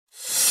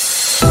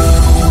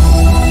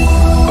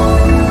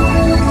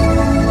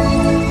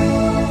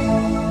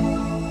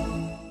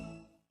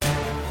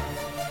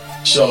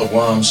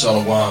Shalom,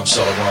 shalom,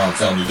 shalom,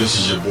 family. This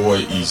is your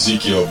boy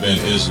Ezekiel Ben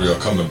Israel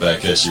coming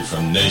back at you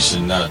from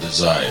Nation Not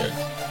Desired.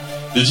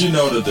 Did you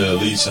know that the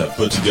elites have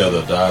put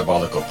together a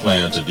diabolical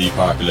plan to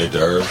depopulate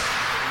the earth,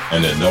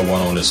 and that no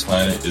one on this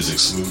planet is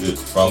excluded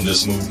from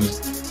this movement?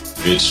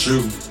 It's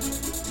true.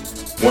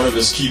 One of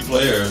its key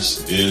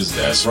players is,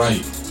 that's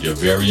right, your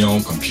very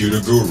own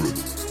computer guru,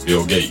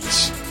 Bill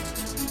Gates.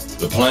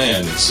 The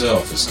plan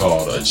itself is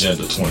called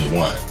Agenda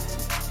 21.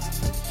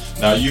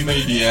 Now you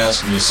may be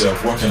asking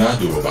yourself, what can I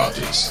do about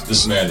this?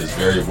 This man is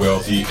very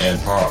wealthy and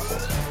powerful.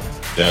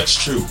 That's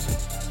true.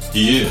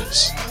 He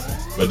is.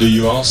 But do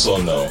you also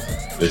know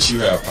that you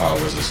have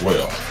powers as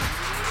well?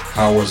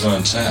 Powers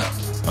untapped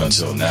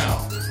until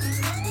now.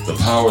 The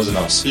powers that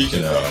I'm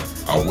speaking of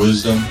are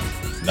wisdom,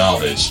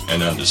 knowledge,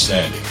 and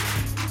understanding.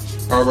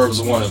 Proverbs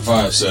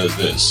 1:5 says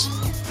this: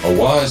 a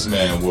wise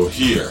man will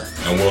hear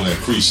and will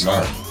increase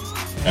learning,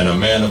 and a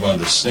man of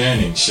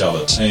understanding shall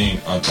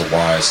attain unto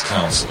wise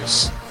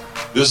counsels.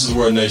 This is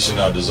where Nation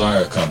Our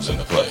Desire comes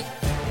into play.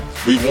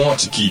 We want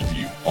to keep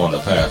you on the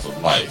path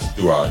of life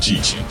through our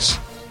teachings.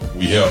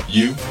 We help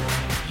you,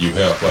 you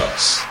help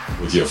us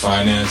with your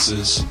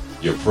finances,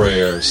 your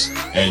prayers,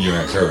 and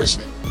your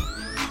encouragement.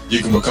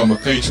 You can become a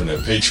patron at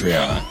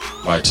Patreon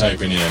by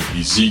typing in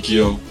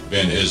Ezekiel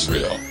Ben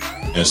Israel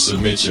and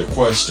submit your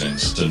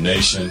questions to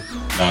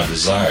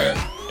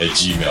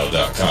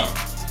nationnotdesired@gmail.com.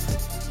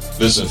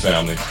 Listen,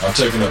 family, I've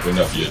taken up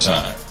enough of your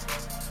time.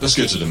 Let's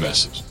get to the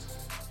message.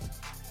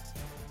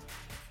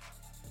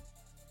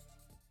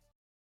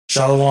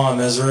 Shalom,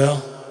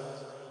 Israel.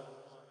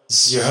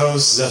 This is your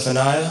host,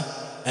 Zephaniah,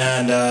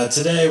 and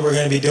today we're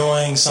going to be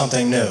doing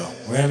something new.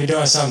 We're going to be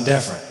doing something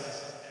different.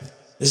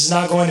 This is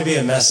not going to be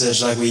a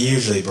message like we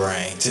usually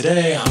bring.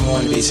 Today, I'm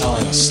going to be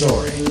telling a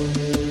story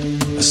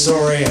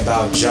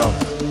about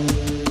Jonah.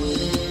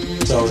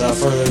 So without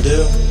further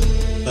ado,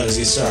 let us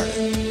get started.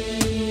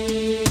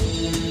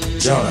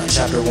 Jonah,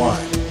 chapter 1.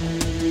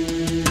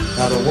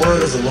 Now the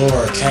word of the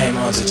Lord came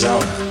unto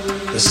Jonah,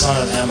 the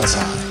son of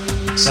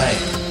Amittai,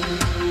 saying,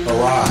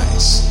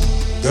 Arise,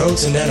 go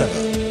to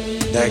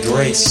Nineveh, that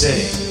great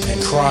city, and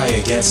cry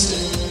against it,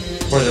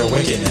 for their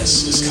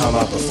wickedness is come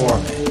up before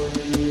me.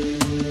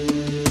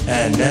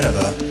 And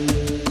Nineveh,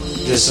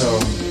 just so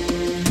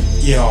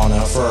you all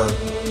know,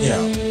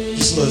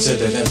 just a little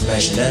tidbit of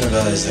information,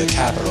 Nineveh is the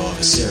capital of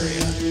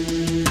Assyria.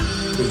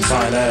 We can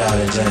find that out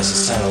in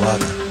Genesis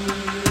 10:11,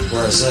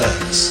 where it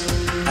says,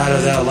 Out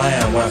of that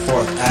land went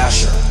forth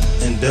Asher,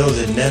 and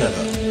builded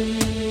Nineveh,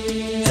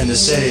 and the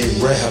city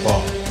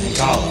readable and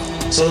Calah.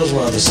 So those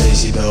were other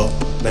cities he built,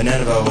 but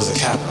Nineveh was the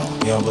capital.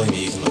 You don't believe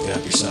me, you can look it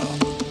up yourself.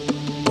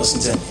 Let's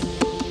continue.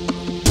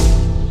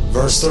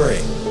 Verse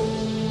 3.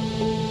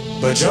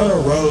 But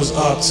Jonah rose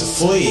up to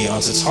flee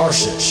unto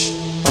Tarshish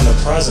from the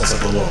presence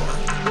of the Lord,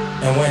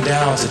 and went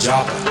down to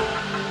Joppa.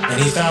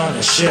 And he found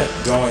a ship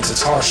going to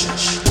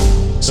Tarshish.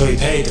 So he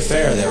paid the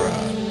fare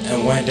thereof,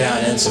 and went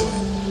down into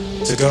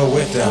it, to go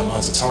with them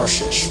unto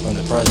Tarshish from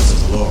the presence of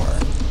the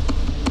Lord.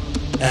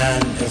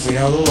 And if we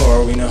know the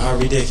Lord, we know how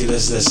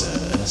ridiculous this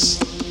is.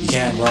 You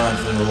can't run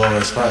from the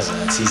Lord's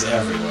presence. He's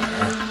everywhere.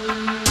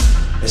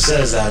 It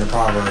says that in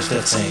Proverbs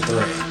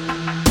 15:3.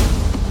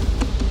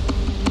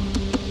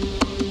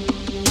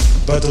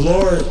 But the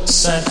Lord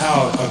sent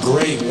out a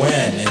great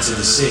wind into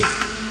the sea,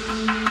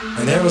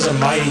 and there was a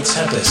mighty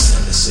tempest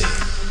in the sea,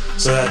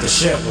 so that the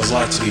ship was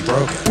like to be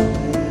broken.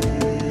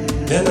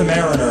 Then the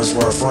mariners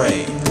were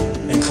afraid,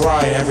 and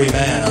cried every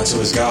man unto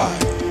his God,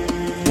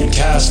 and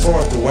cast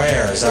forth the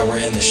wares that were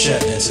in the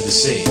ship into the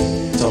sea,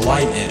 to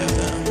lighten it of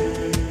them.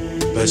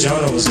 But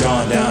Jonah was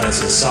gone down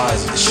into the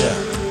sides of the ship,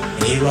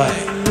 and he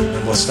lay,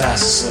 and was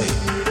fast asleep.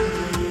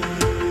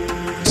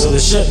 So the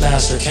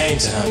shipmaster came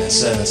to him, and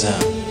said unto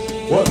him,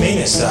 What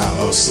meanest thou,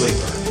 O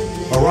sleeper?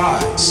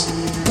 Arise,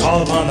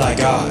 call upon thy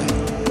God,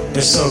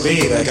 if so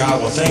be that God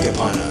will think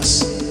upon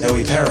us, that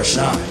we perish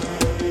not.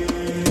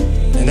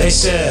 And they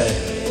said,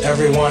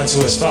 every one to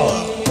his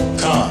fellow,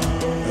 Come,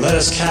 and let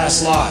us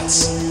cast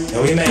lots,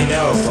 that we may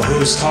know for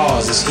whose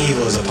cause this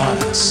evil is upon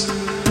us.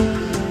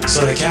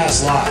 So they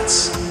cast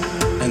lots,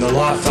 and the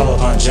lot fell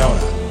upon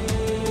Jonah.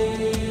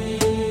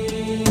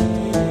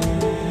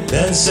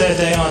 Then said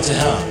they unto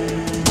him,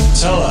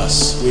 Tell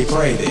us, we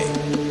pray thee,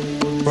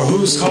 for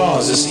whose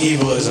cause this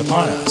evil is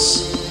upon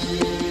us?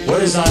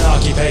 What is thine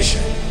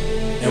occupation?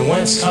 And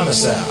whence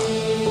comest thou?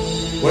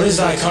 What is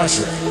thy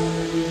country?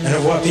 And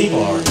of what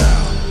people art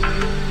thou?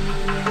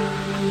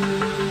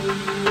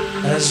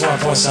 And I just want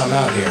to point something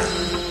out here.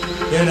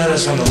 You'll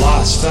notice when the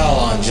lots fell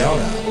on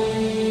Jonah,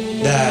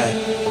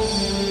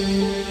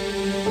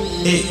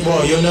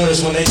 you'll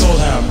notice when they told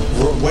him,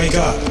 Wake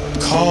up,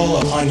 call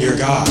upon your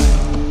God.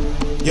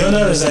 You'll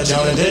notice that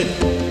Jonah didn't,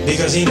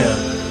 because he knew.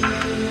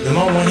 The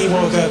moment when he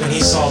woke up and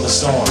he saw the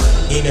storm,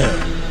 he knew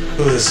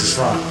who this is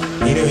from.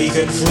 He knew he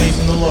couldn't flee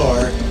from the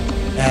Lord,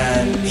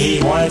 and he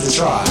wanted to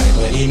try,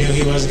 but he knew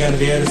he wasn't going to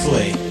be able to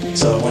flee.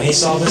 So when he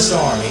saw the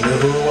storm, he knew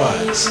who it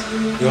was.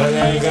 He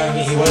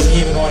wasn't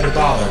even going to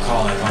bother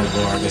calling upon the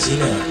Lord, because he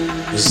knew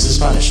this is his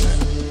punishment.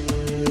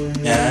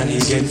 And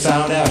he's getting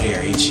found out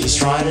here. He's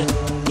trying to,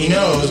 he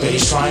knows, but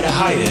he's trying to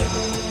hide it.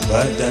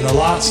 But then the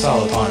lots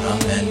fell upon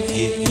him, and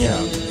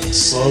he's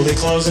slowly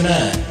closing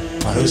in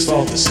on whose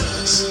fault this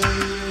is.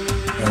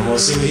 And we'll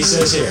see what he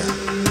says here.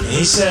 And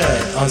he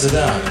said unto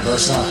them, in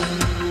verse 9,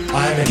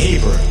 I am an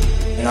Hebrew,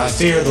 and I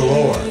fear the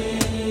Lord,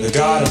 the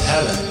God of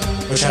heaven,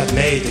 which hath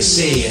made the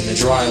sea and the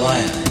dry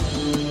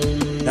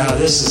land. Now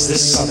this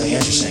is something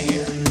interesting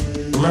here.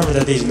 Remember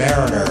that these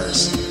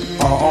mariners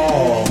are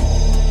all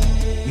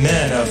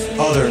men of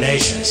other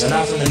nations. They're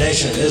not from the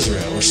nation of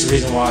Israel, which is the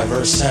reason why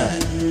verse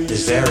 10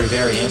 is very,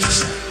 very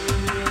interesting.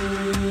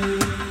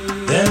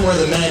 Then were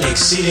the men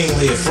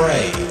exceedingly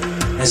afraid,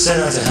 and said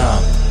unto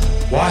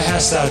him, Why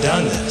hast thou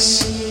done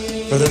this?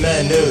 For the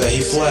men knew that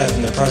he fled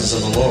from the presence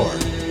of the Lord,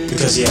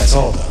 because he had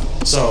told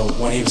them. So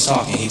when he was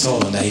talking, he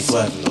told them that he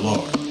fled from the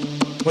Lord.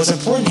 What's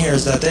important here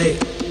is that they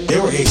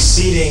were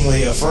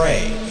exceedingly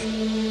afraid.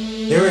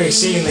 They were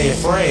exceedingly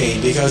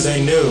afraid because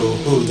they knew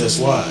who this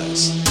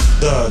was,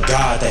 the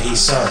God that he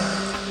served.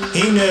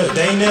 They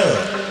knew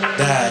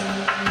that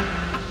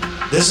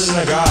this isn't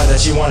a God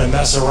that you want to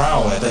mess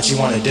around with, that you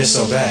want to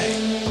disobey.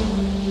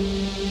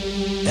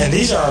 And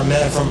these are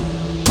men from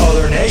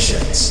other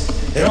nations.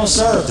 They don't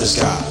serve this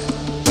God,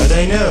 but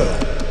they knew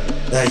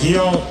that you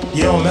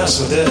don't mess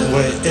with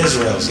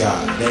Israel's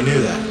God. They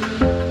knew that.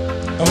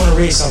 I want to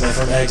read something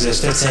from Exodus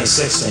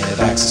 15:16 that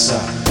backs this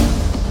up.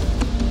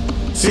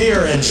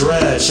 Fear and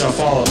dread shall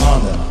fall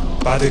upon them.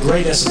 By the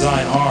greatness of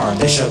thine arm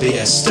they shall be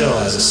as still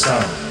as a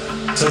stone,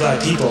 till thy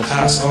people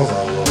pass over,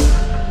 O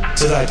Lord.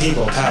 Till thy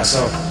people pass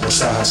over, which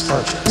thou hast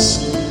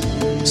purchased.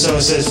 So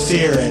it says,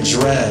 fear and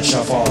dread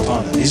shall fall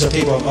upon them. These are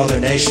people of other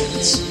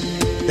nations.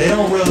 They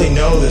don't really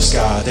know this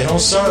God. They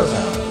don't serve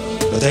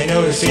him, but they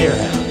know to fear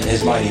him and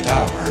his mighty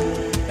power.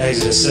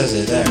 Exodus says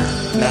it there.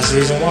 And that's the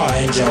reason why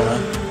in Jonah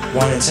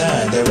 1 and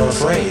 10, they were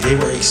afraid. They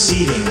were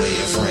exceedingly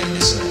afraid,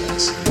 it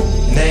says.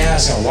 And they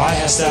ask him, why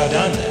hast thou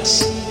done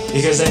this?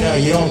 Because they know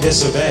you don't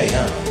disobey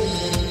him.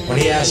 When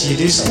he asks you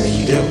to do something,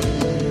 you do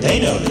it.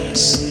 They know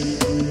this.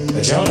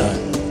 But Jonah,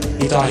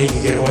 he thought he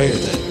could get away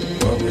with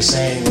it. Well, we're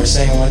saying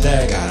what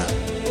that got him.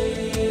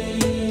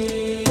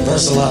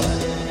 Verse 11.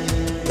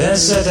 Then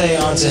said they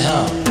unto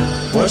him,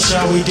 What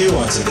shall we do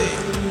unto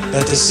thee,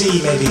 that the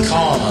sea may be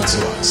calm unto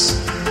us?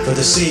 For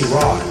the sea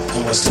wrought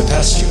and was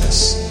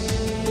tempestuous.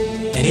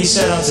 And he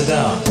said unto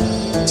them,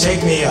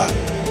 Take me up,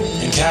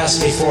 and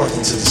cast me forth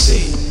into the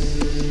sea.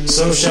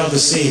 So shall the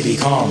sea be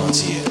calm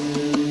unto you.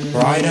 For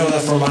I know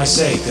that for my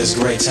sake this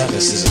great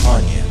tempest is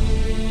upon you.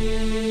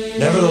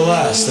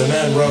 Nevertheless, the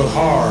men rowed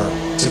hard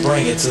to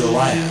bring it to the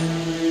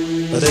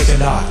land, but they could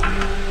not,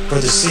 for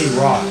the sea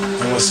wrought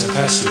and was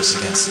tempestuous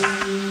against them.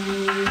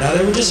 Now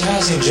they were just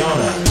asking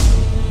Jonah,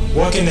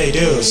 what can they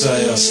do so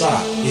they'll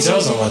stop? He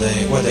tells them what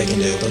they can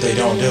do, but they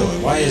don't do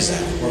it. Why is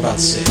that? We're about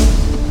to see.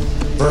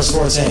 Verse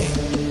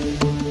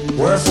 14.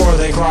 Wherefore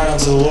they cried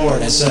unto the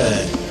Lord and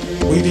said,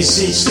 We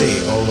beseech thee,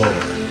 O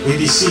Lord, we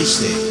beseech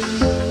thee,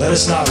 let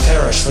us not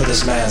perish for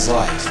this man's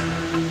life,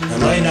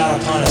 and lay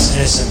not upon us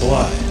innocent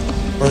blood.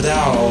 For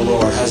thou, O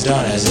Lord, hast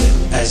done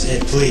as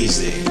it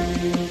pleased thee.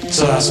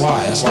 So that's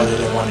why they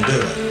didn't want to do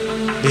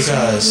it.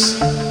 Because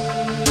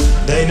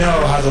they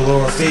know how the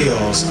Lord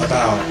feels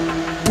about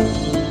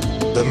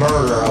the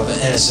murder of an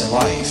innocent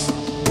life.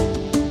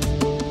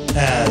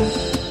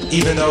 And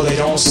even though they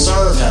don't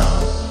serve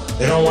him,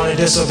 they don't want to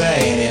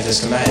disobey any of his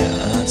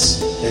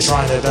commands. They're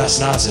trying their best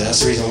not to. That's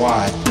the reason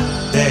why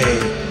they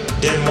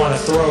didn't want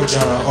to throw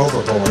Jonah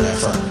overboard at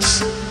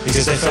first.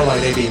 Because they felt like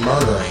they'd be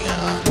murdering him.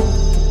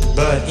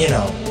 But,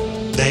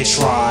 they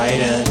tried,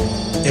 and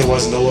it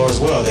wasn't the Lord's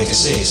will they could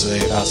see, so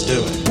they're about to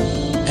do it.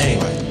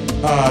 Anyway,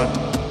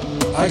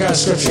 I got a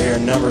scripture here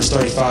in Numbers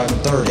 35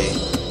 and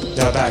 30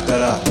 that'll back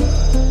that up.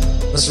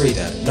 Let's read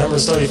that.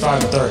 Numbers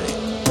 35 and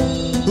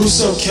 30.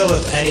 Whoso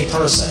killeth any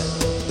person,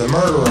 the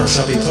murderer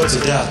shall be put to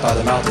death by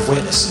the mouth of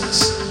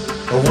witnesses.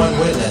 But one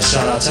witness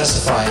shall not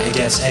testify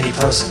against any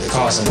person to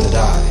cause him to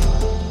die.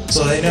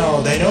 So they know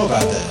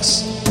about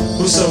this.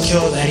 Whoso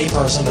killeth any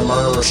person, the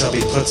murderer shall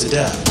be put to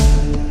death.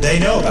 They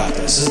know about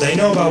this. They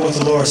know about what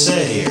the Lord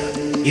said here.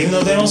 Even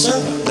though they don't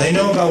serve him, they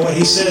know about what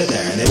he said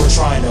there, and they were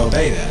trying to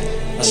obey that.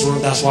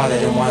 That's why they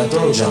didn't want to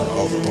throw Jonah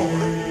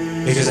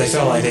overboard, because they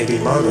felt like they'd be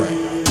murdering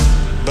him.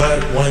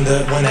 But when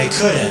they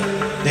couldn't,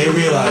 they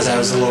realized that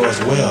was the Lord's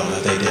will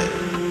that they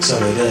did. So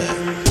they did.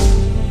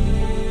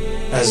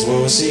 As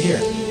we'll see here.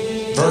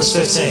 Verse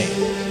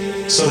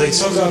 15. So they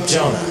took up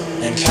Jonah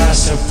and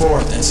cast him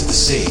forth into the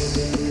sea,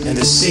 and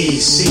the sea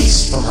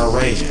ceased from her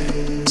raging.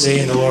 See,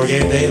 and the Lord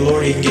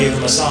even gave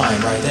them a sign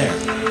right there.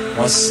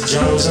 Once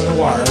Jonah was in the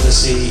water, the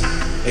sea,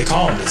 it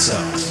calmed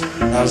itself.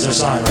 That was their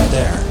sign right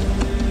there.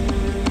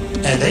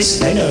 And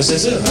they noticed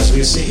it too, as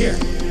we see here.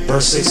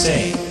 Verse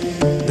 16.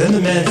 Then the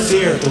men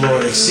feared the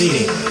Lord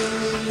exceedingly,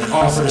 and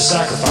offered a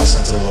sacrifice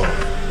unto the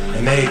Lord,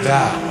 and made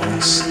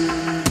vows.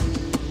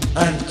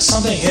 And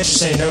something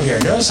interesting to note here.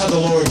 Notice how the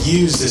Lord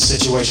used this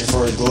situation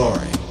for his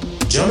glory.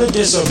 Jonah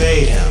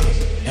disobeyed him,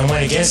 and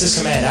went against his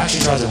command,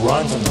 actually tried to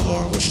run from the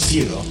Lord, which is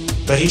futile.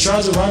 But he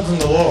tried to run from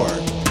the Lord,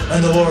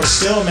 And the Lord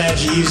still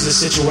managed to use the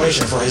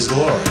situation for his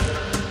glory.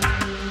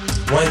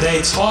 When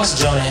they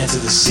tossed Jonah into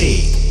the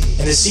sea,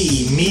 and the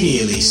sea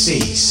immediately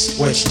ceased,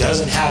 which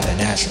doesn't happen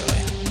naturally.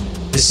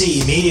 The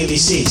sea immediately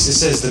ceased. It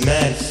says the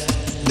men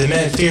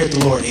feared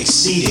the Lord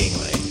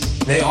exceedingly.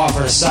 They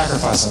offered a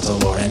sacrifice unto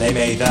the Lord, and they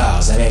made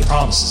vows, they made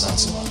promises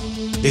unto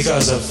him.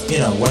 Because of,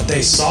 what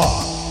they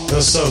saw. It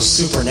was so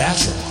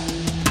supernatural.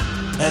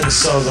 And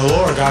so the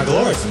Lord got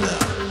glory from them,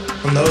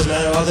 from those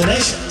men of other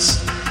nations.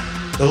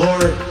 The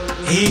Lord,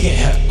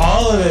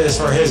 all of it is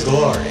for his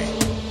glory,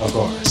 of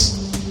course.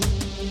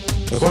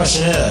 The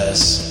question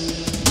is,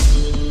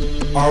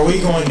 are we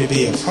going to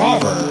be a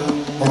proverb,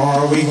 or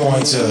are we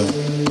going to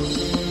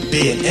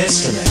be an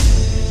instrument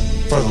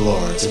for the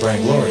Lord to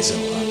bring glory to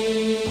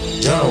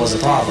him? Jonah was a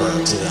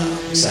proverb to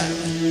them,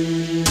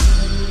 sadly.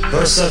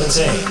 Verse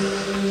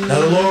 17. Now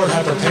the Lord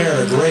had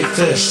prepared a great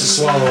fish to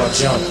swallow up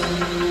Jonah,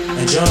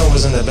 and Jonah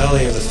was in the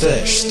belly of the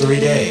fish 3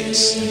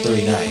 days and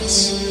 3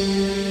 nights.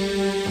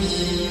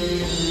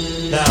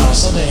 Now,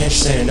 something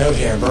interesting to note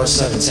here in verse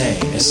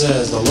 17. It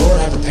says, the Lord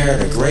had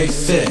prepared a great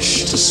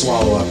fish to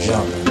swallow up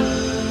Jonah.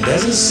 It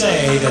doesn't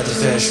say that the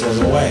fish was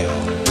a whale,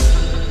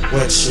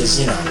 which is,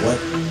 what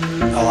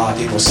a lot of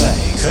people say.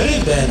 It could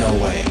have been a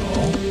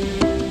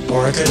whale,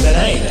 or it could have been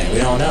anything. We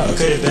don't know. It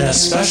could have been a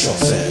special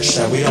fish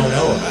that we don't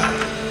know about.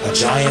 A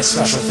giant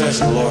special fish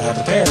that the Lord had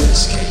prepared for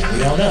this occasion.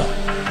 We don't know.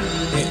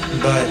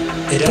 But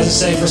it doesn't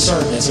say for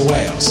certain it's a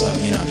whale, so,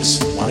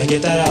 just want to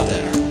get that out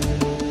there.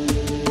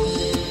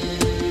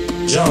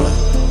 Jonah,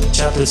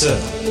 chapter 2.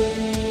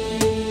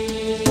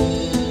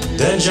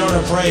 Then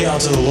Jonah prayed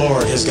unto the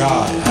Lord his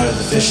God out of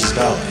the fish's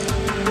belly,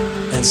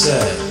 and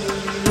said,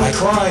 I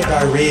cried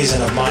by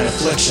reason of mine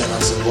affliction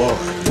unto the Lord,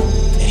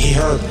 and he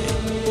heard me.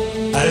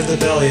 Out of the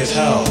belly of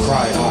hell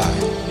cried I,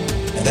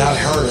 and thou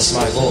heardest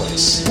my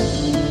voice.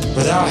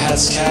 For thou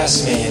hadst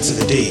cast me into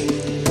the deep,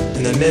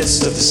 in the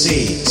midst of the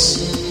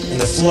seas, and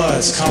the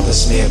floods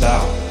compassed me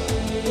about.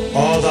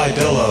 All thy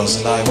billows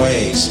and thy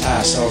waves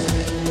passed over me.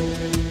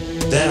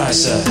 Then I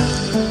said,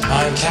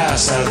 I am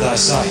cast out of thy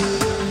sight,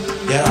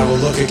 yet I will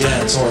look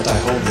again toward thy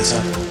holy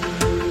temple.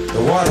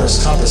 The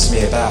waters compassed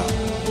me about,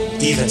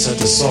 even to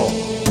the soul.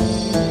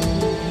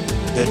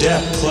 The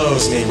depth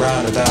closed me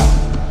round about,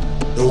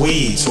 the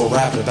weeds were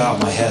wrapped about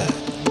my head.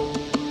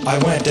 I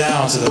went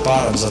down to the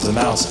bottoms of the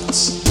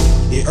mountains.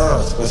 The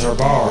earth with her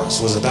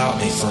bars was about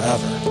me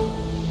forever.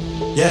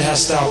 Yet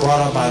hast thou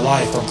brought up my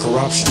life from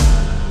corruption,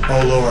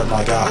 O Lord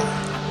my God.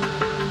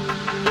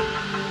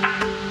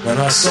 When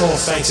my soul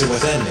fainted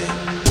within me,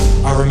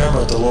 I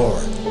remembered the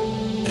Lord,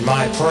 and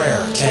my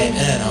prayer came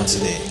in unto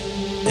thee,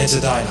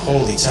 into thine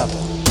holy temple.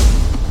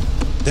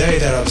 They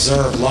that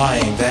observe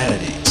lying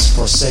vanities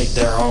forsake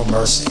their own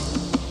mercy.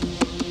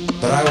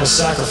 But I will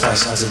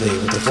sacrifice unto thee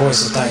with the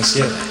voice of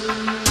thanksgiving.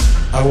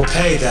 I will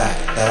pay that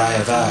I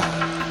have vowed.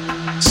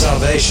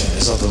 Salvation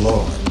is of the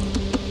Lord.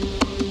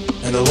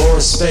 And the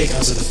Lord spake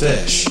unto the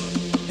fish,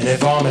 and it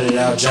vomited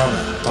out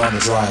Jonah upon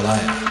the dry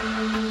land.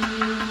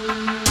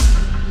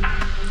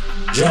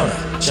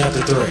 Jonah,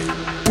 chapter 3.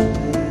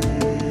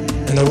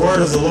 And the word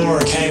of the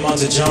Lord came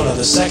unto Jonah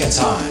the second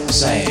time,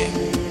 saying,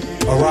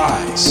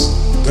 Arise,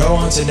 go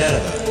unto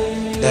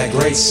Nineveh, that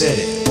great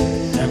city,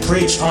 and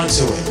preach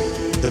unto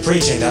it the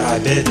preaching that I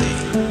bid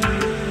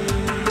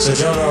thee. So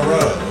Jonah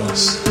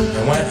arose,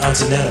 and went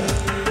unto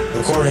Nineveh,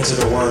 according to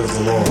the word of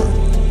the Lord.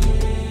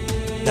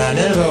 Now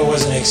Nineveh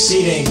was an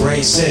exceeding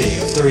great city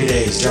of 3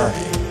 days'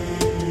 journey.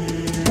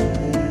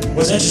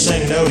 What's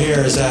interesting to note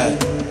here is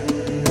that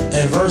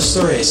in verse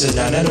 3 it says,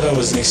 Now Nineveh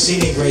was an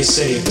exceeding great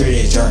city of 3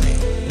 days' journey.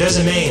 It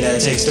doesn't mean that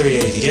it takes 3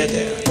 days to get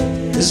there.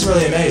 This is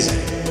really amazing.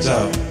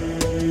 So,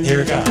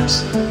 here it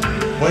comes.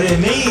 What it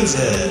means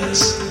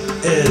is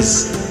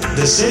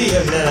the city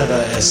of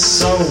Nineveh is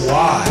so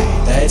wide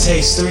that it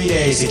takes 3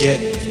 days to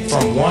get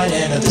from one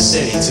end of the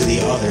city to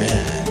the other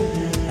end.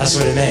 That's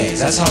what it means.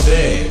 That's how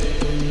big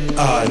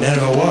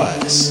Nineveh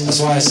was. That's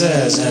why it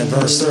says in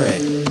verse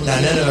 3, Now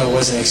Nineveh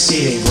was an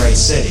exceeding great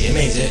city. It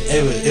means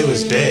it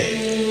was big.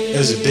 It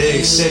was a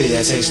big city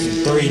that takes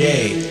 3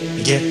 days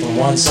to get from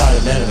one side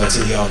of Nineveh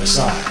to the other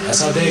side.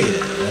 That's how big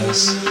it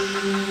is.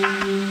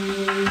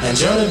 And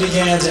Jonah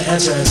began to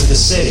enter into the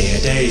city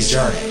a day's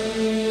journey.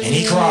 And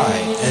he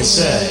cried and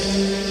said,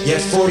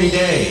 Yet 40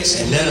 days,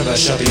 and Nineveh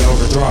shall be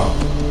overthrown.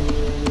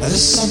 Now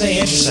this is something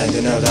interesting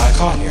to know that I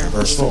caught here in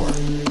verse 4.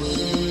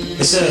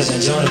 It says,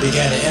 And Jonah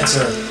began to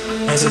enter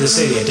into the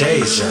city a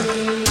day's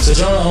journey. So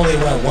Jonah only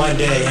went 1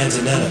 day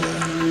into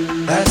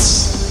Nineveh.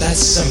 That's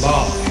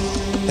symbolic.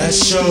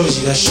 That's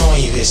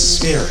showing you his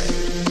spirit,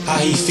 how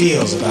he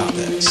feels about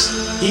this.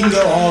 He can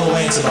go all the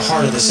way into the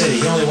heart of the city.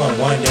 He only went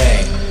 1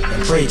 day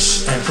and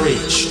preach,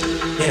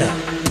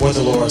 what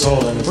the Lord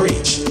told him to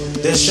preach.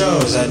 This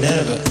shows that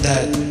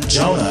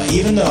Jonah,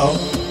 even though,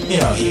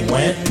 he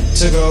went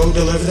to go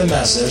deliver the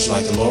message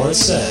like the Lord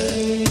said,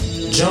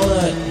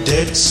 Jonah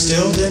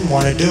still didn't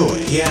want to do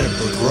it. He had a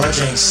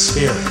begrudging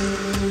spirit.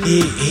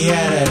 He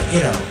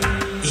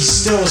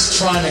still was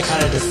trying to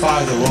kind of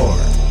defy the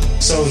Lord.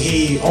 So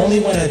he only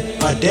went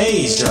a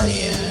day's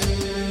journey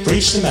in,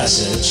 preached the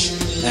message,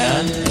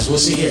 And, as we'll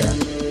see here,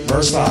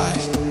 verse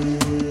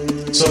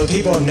 5. So the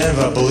people of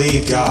Nineveh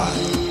believed God,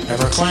 and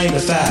proclaimed a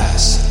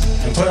fast,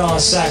 and put on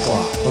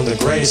sackcloth from the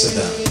greatest of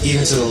them,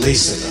 even to the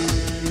least of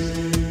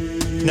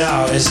them.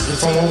 Now,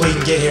 from what we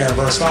can get here in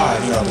verse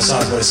 5,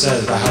 besides what it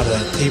says about how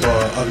the people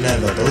of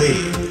Nineveh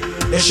believed,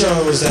 it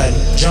shows that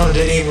Jonah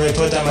didn't even really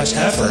put that much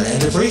effort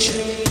into preaching.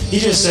 He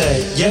just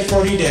said, yet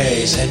 40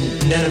 days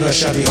and Nineveh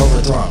shall be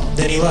overthrown.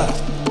 Then he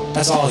left.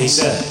 That's all he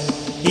said.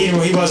 He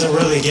wasn't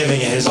really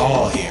giving it his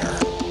all here.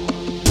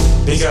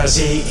 Because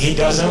he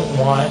doesn't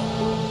want,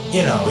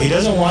 he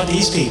doesn't want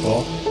these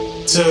people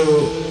to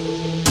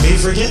be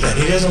forgiven.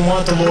 He doesn't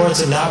want the Lord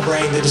to not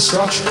bring the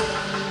destruction.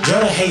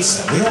 Jonah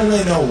hates them. We don't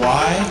really know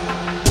why.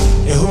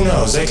 Who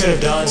knows? They could have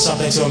done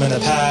something to him in the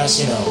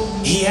past.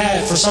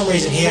 For some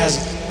reason, he has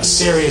a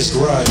serious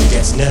grudge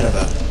against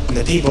Nineveh and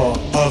the people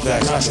of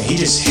that country. He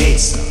just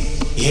hates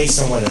them. He hates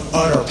them with an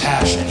utter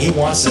passion. He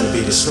wants them to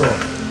be destroyed.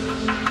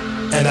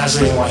 And that's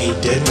the reason why he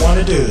didn't want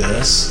to do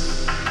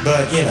this.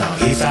 But,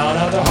 he found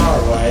out the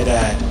hard way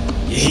that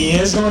he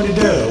is going to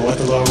do what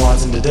the Lord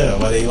wants him to do,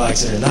 whether he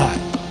likes it or not.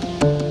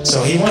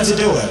 So he wants to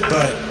do it,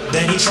 but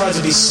then he tried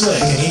to be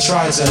slick, and he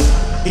tried to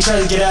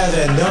get out of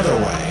it another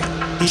way.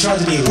 He tried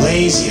to be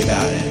lazy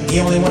about it. He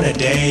only went a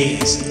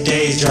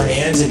day's journey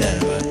into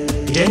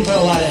Nineveh. He didn't put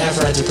a lot of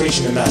effort into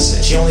preaching the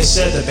message. He only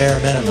said the bare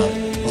minimum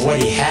of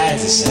what he had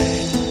to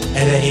say.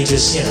 And then he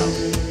just,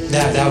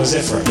 that was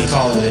it for him. He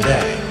called it a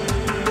day.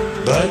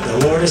 But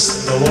the Lord is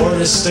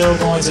still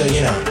going to,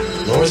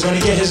 the Lord's going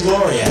to get his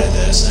glory out of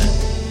this. And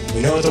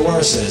we know what the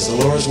word says. The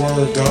Lord's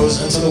word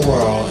goes into the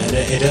world and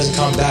it doesn't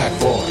come back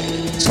void.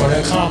 It's going to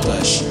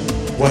accomplish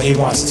what he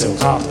wants it to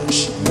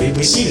accomplish.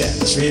 We see that.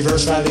 Let's read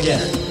verse 5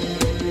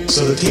 again.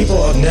 So the people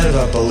of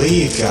Nineveh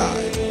believed God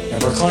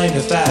and proclaimed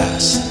a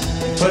fast,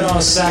 put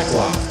on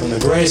sackcloth from the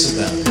greatest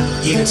of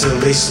them, even to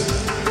the least of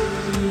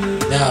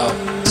them. Now,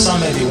 some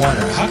may be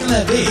wondering, how can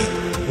that be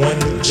when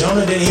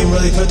Jonah didn't even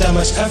really put that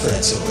much effort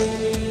into it?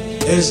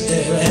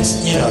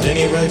 Didn't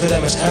even really put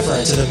that much effort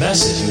into the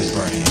message he was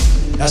bringing.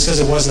 That's because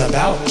it wasn't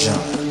about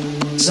Jonah.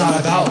 It's not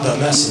about the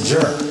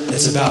messenger.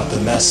 It's about the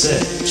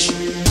message.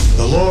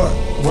 The Lord,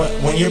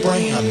 when you're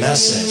bringing a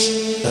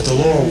message that the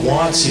Lord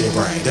wants you to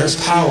bring, there's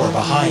power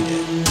behind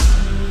it.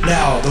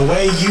 Now, the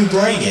way you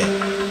bring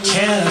it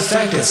can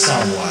affect it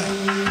somewhat,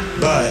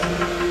 but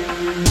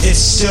it's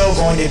still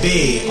going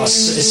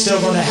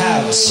to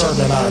have a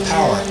certain amount of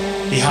power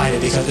behind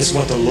it because it's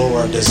what the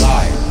Lord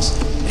desires.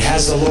 It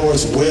has the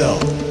Lord's will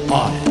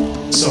on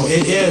it. So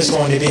it is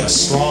going to be a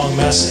strong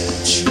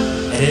message,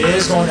 and it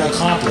is going to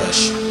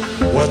accomplish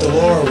what the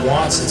Lord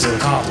wants it to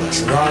accomplish,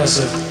 regardless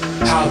of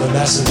how the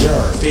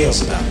messenger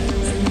feels about it.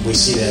 And we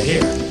see that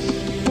here.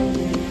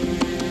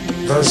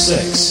 Verse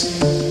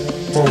 6.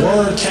 For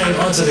word came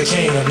unto the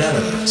king of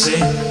Nineveh.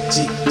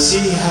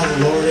 See how the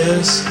Lord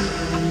is?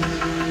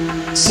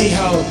 See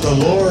how the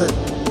Lord,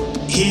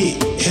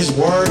 his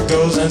word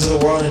goes into the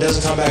world and it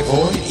doesn't come back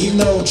void? Even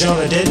though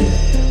Jonah didn't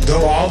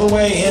go all the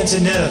way into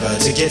Nineveh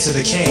to get to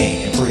the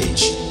king and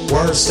preach,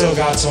 word still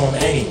got to him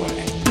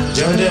anyway.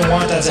 Jonah didn't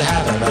want that to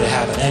happen, but it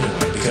happened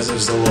anyway because it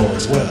was the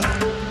Lord's will.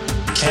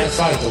 You can't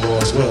fight the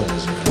Lord's will,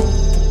 Israel.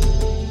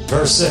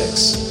 Verse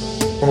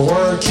 6. For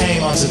word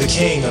came unto the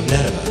king of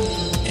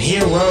Nineveh, and he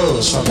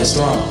arose from his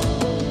throne,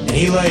 and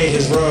he laid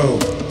his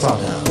robe from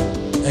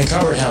him, and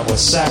covered him with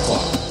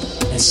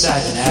sackcloth, and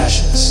sat in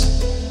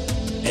ashes.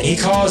 And he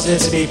caused it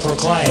to be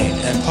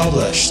proclaimed and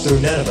published through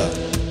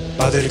Nineveh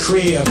by the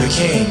decree of the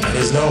king and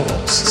his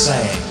nobles,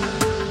 saying,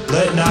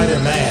 Let neither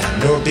man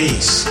nor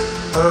beast,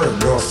 herd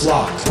nor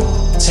flock,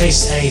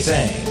 taste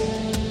anything.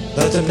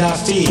 Let them not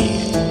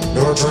feed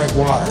nor drink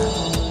water.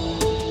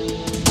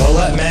 But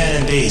let man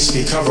and beast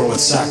be covered with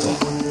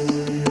sackcloth,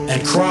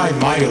 and cry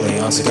mightily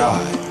unto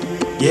God.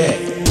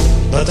 Yea,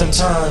 let them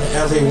turn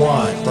every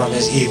one from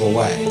his evil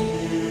way,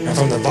 and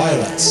from the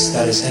violence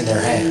that is in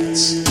their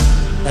hands.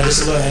 Now,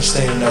 just a little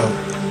interesting to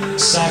note,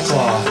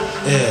 sackcloth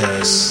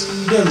is,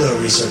 do a little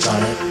research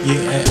on it.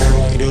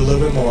 Everyone can do a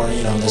little bit more,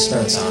 in their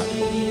spare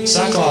time.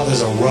 Sackcloth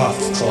is a rough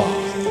cloth.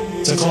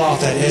 It's a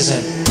cloth that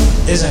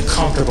isn't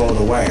comfortable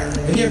to wear.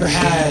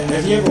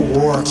 Have you ever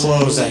wore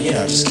clothes that,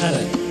 just kind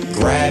of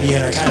grab you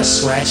and are kind of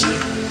scratchy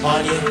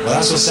on you? Well,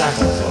 that's what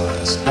sackcloth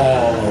was,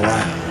 all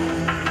around.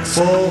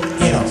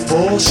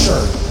 Full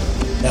shirt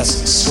that's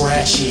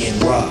scratchy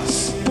and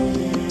rough.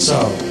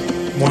 So,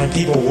 when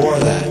people wore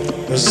that,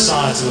 it was a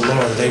sign to the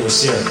Lord that they were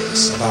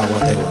serious about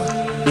what they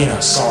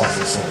were,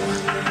 sorrowful for.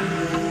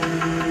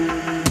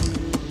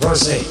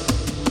 Verse 8.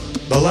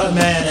 But let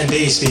man and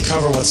beast be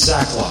covered with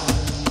sackcloth,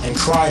 and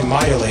cry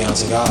mightily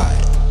unto God.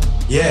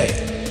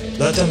 Yea,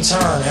 let them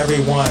turn every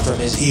one from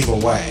his evil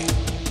way,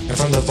 and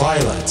from the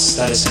violence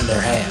that is in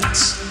their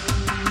hands.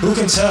 Who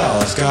can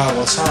tell if God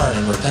will turn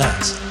and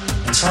repent,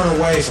 and turn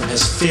away from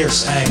his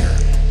fierce anger,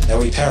 that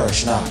we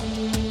perish not?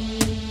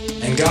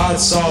 And God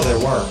saw their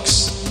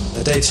works,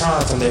 that they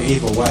turned from their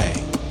evil way.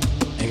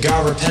 And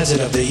God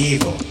repented of the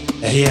evil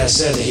that he had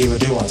said that he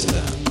would do unto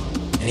them,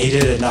 and he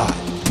did it not.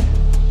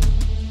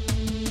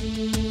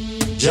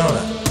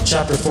 Jonah,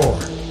 chapter 4.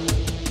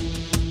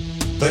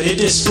 But it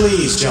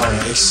displeased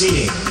Jonah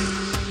exceedingly,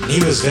 and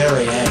he was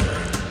very angry.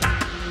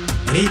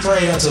 And he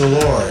prayed unto the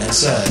Lord, and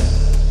said,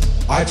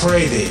 I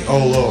pray thee, O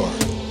Lord,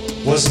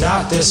 was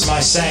not this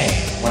my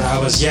saying when I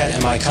was yet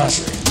in my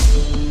country?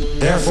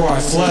 Therefore I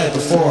fled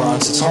before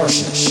unto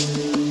Tarshish,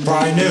 for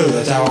I knew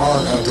that thou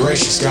art a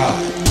gracious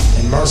God,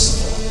 and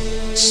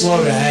merciful,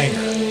 slow to anger,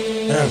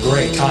 and of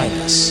great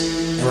kindness,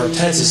 and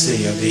repentest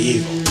thee of the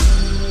evil.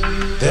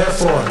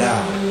 Therefore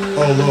now,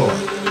 O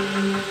Lord,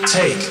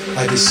 take,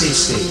 I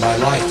beseech thee, my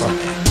life from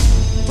me,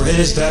 for it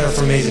is better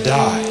for me to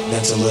die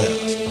than to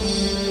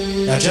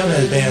live. Now Jonah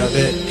is being a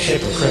bit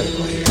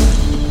hypocritical here.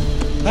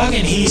 How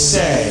can he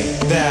say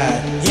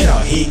that,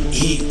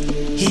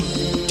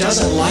 he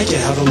doesn't like it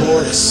how the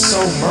Lord is so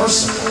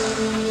merciful?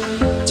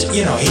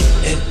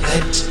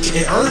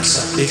 It irks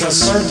him because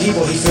certain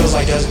people he feels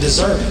like doesn't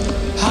deserve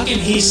it. How can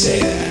he say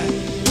that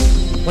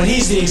when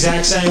he's the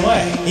exact same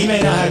way? He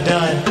may not have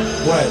done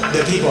what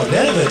the people of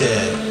Nineveh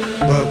did,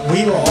 but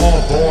we were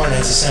all born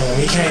into sin when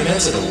we came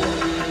into the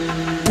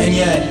world. And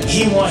yet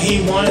he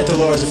wanted the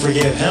Lord to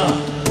forgive him.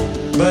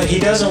 But he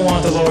doesn't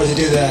want the Lord to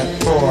do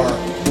that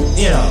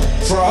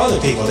for other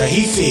people that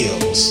he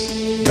feels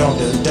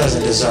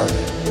doesn't deserve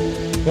it.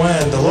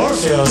 When the Lord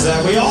feels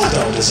that we all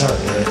don't deserve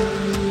it.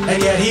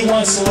 And yet he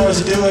wants the Lord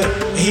to do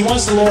it. He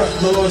wants the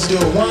Lord to do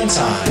it one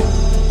time,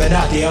 but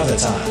not the other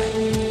time.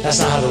 That's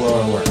not how the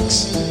Lord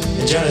works.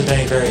 And Jonah's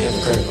being very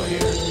hypocritical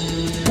here.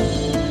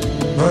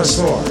 Verse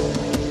 4.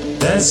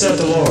 Then said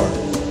the Lord,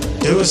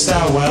 doest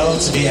thou well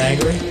to be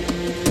angry?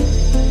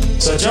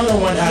 So Jonah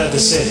went out of the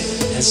city,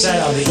 and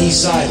sat on the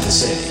east side of the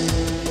city,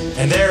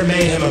 and there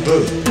made him a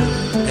booth,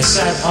 and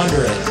sat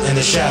under it in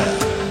the shadow,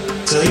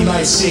 till he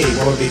might see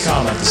what would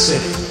become of the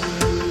city.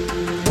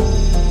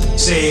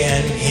 See,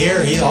 and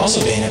here he's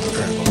also being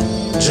hypocritical.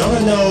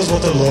 Jonah knows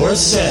what the Lord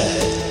said,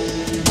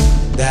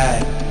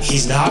 that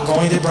he's not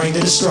going to bring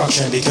the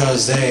destruction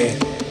because they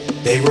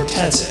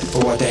repented for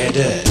what they had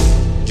did.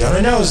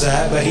 Jonah knows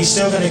that, but he's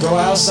still going to go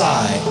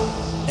outside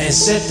and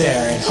sit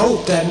there and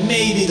hope that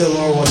maybe the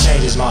Lord will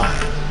change his mind.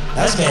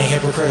 That's being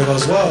hypocritical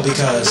as well,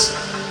 because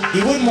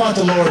he wouldn't want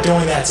the Lord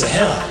doing that to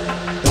him.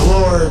 The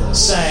Lord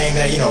saying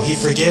that, he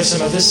forgives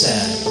him of his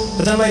sin,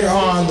 but then later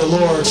on the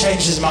Lord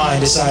changes his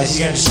mind, decides he's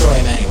going to destroy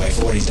him anyway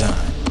for what he's done.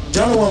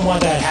 Jonah wouldn't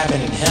want that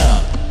happening to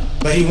him,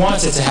 but he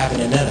wants it to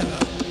happen in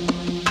Nineveh.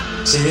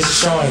 See, this is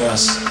showing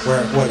us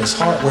where his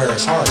heart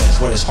is,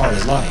 what his heart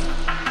is like.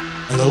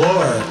 And the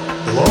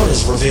Lord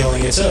is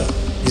revealing it too.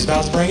 He's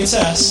about to bring a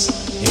test,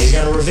 and he's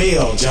going to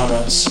reveal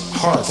Jonah's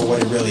heart for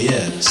what it really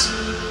is.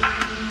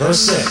 Verse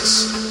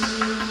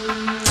 6.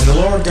 And the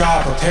Lord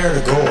God prepared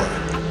a gourd,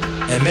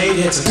 and made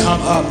it to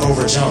come up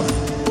over Jonah,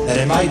 that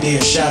it might be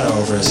a shadow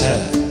over his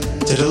head,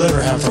 to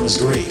deliver him from his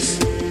grief.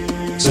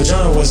 So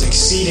Jonah was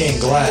exceeding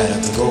glad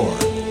at the gourd.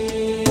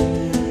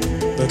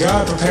 But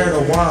God prepared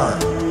a worm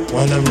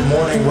when the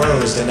morning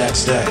rose the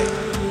next day,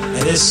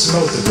 and it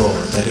smote the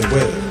gourd that it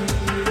withered.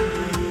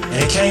 And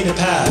it came to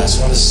pass,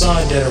 when the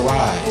sun did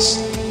arise,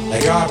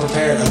 that God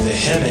prepared of the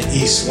him an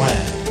east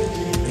wind,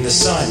 and the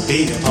sun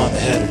beat upon the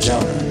head of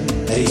Jonah,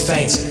 that he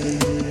fainted,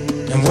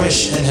 and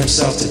wished in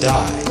himself to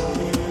die,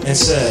 and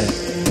said,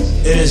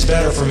 it is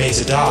better for me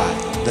to die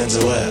than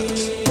to live.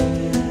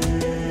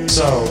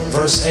 So,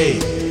 verse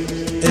 8,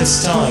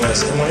 it's telling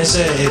us, and when it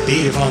said it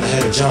beat upon the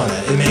head of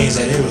Jonah, it means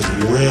that it was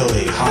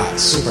really hot,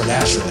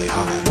 supernaturally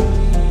hot.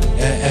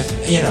 And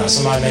if,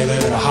 somebody may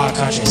live in a hot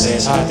country and say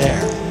it's hot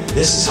there,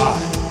 this is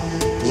hot.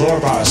 The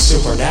Lord brought a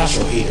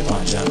supernatural heat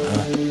upon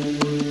Jonah.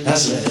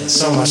 That's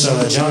so much so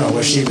that Jonah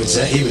wished he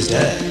was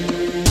dead.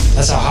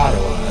 That's how hot it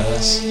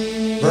was.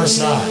 Verse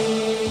 9.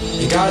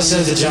 And God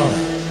said to Jonah,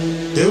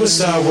 doest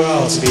thou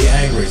well to be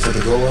angry for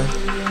the gourd?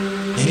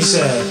 And he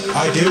said,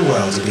 I do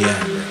well to be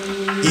angry,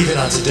 even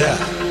unto death.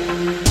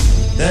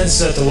 Then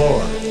said the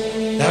Lord,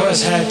 thou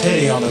hast had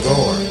pity on the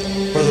gourd,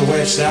 for the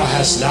which thou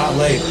hast not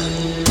labored,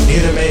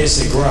 neither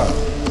madest it grow,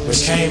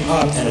 which came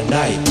up in a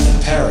night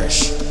and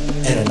perished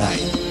in a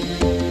night.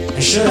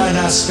 And should I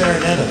not spare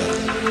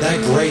Nineveh,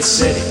 that great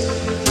city,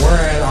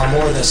 wherein are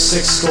more than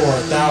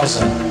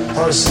 60,000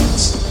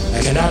 persons,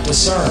 that cannot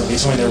discern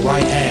between their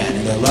right hand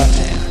and their left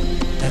hand,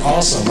 and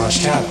also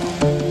much cattle?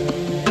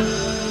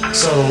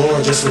 So the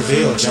Lord just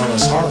revealed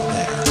Jonah's heart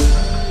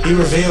there. He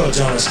revealed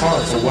Jonah's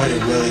heart for what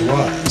it really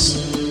was.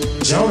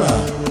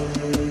 Jonah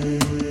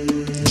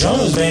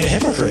was being a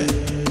hypocrite.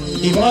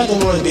 He wanted the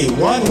Lord to be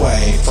one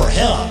way for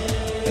him,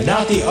 but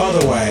not the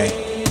other way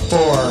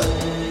for,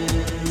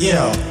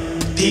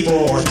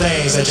 people or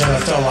things that Jonah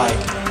felt like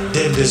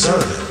didn't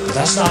deserve it. But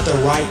that's not the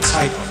right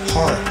type of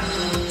heart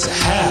to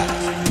have,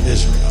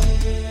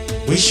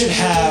 Israel. We should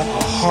have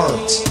a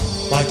heart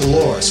like the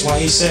Lord's. That's why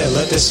he said,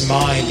 let this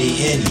mind be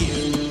in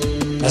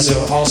you, as it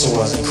also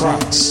was in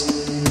Christ.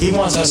 He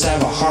wants us to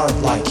have a heart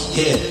like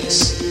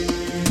his,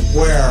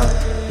 where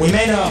we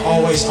may not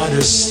always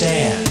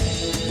understand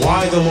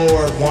why the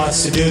Lord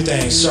wants to do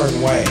things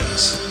certain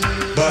ways,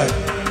 but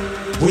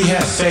we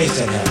have faith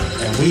in him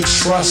and we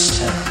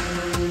trust him.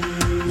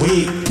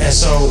 And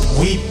so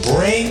we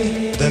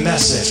bring the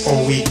message,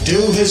 or we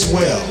do his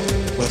will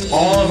with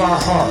all of our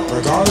heart,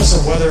 regardless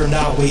of whether or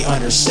not we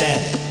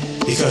understand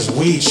it, because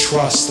we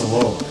trust the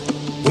Lord.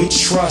 We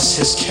trust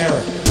His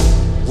character.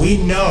 We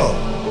know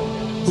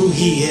who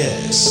He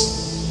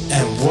is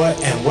and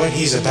what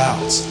He's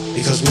about,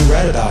 because we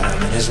read about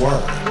Him in His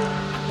Word.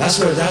 That's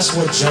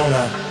what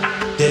Jonah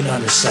didn't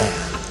understand.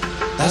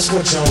 That's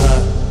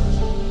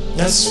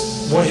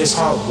what his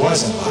heart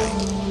wasn't like.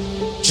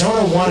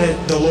 Jonah wanted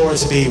the Lord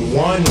to be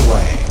one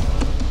way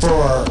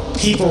for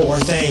people or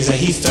things that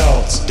he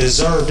felt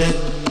deserved it,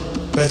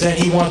 but then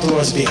he wanted the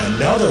Lord to be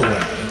another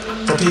way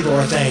for people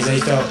or things that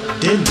he felt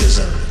didn't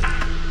deserve it.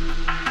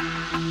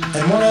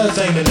 And one other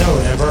thing to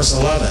note in verse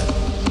 11,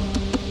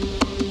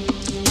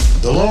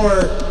 the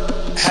Lord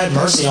had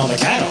mercy on the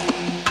cattle.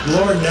 The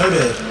Lord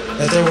noted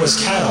that there was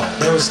cattle,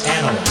 there was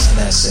animals in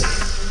that city.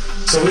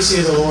 So we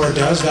see the Lord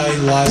does value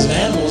the lives of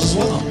animals as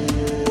well.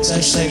 It's an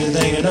interesting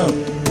thing to note.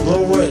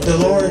 The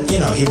Lord,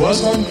 He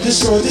was going to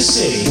destroy the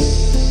city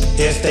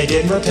if they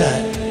didn't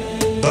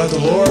repent, but the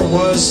Lord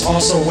was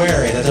also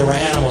wary that there were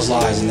animals'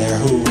 lives in there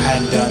who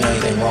hadn't done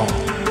anything wrong.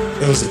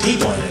 It was the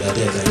people in it that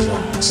did things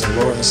wrong, so the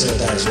Lord considered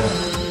that as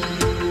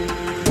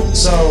well.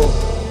 So,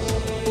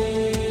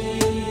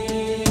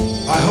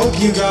 I hope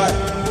you got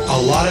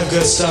a lot of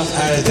good stuff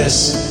out of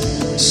this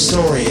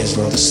story,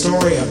 Israel, the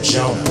story of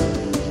Jonah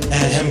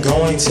and him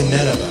going to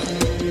Nineveh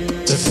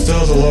to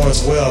fulfill the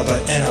Lord's will,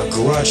 but in a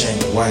grudging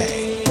way.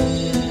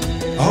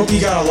 I hope you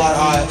got a lot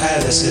out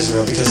of this,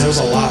 Israel, because there was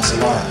a lot to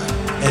learn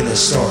in this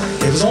story.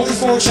 It was only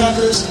 4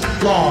 chapters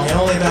long and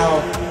only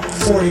about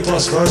 40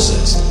 plus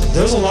verses.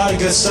 There was a lot of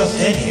good stuff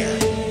in here,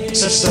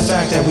 such as the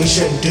fact that we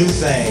shouldn't do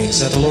things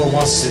that the Lord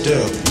wants us to do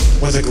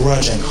with a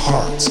grudging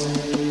heart.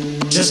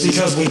 Just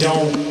because we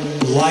don't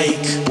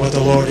like what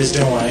the Lord is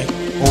doing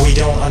or we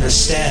don't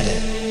understand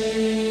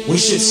it, we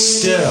should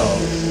still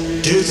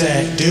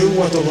do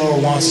what the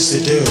Lord wants us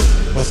to do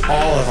with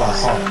all of our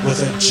heart,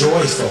 with a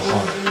joyful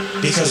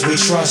heart, because we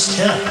trust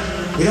Him.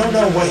 We don't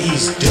know what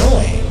He's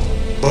doing,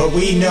 but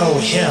we know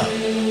Him.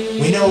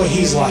 We know what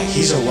He's like.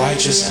 He's a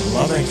righteous and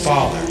loving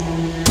Father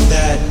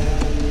that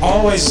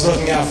always is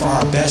looking out for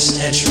our best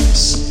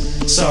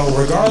interests. So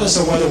regardless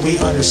of whether we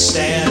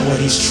understand what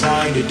He's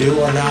trying to do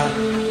or not,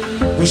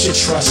 we should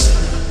trust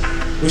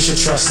Him. We should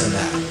trust in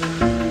that.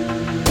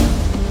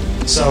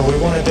 So we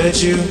want to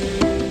bid you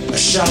a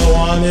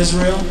shalom,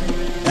 Israel,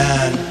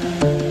 and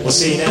we'll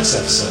see you next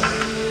episode.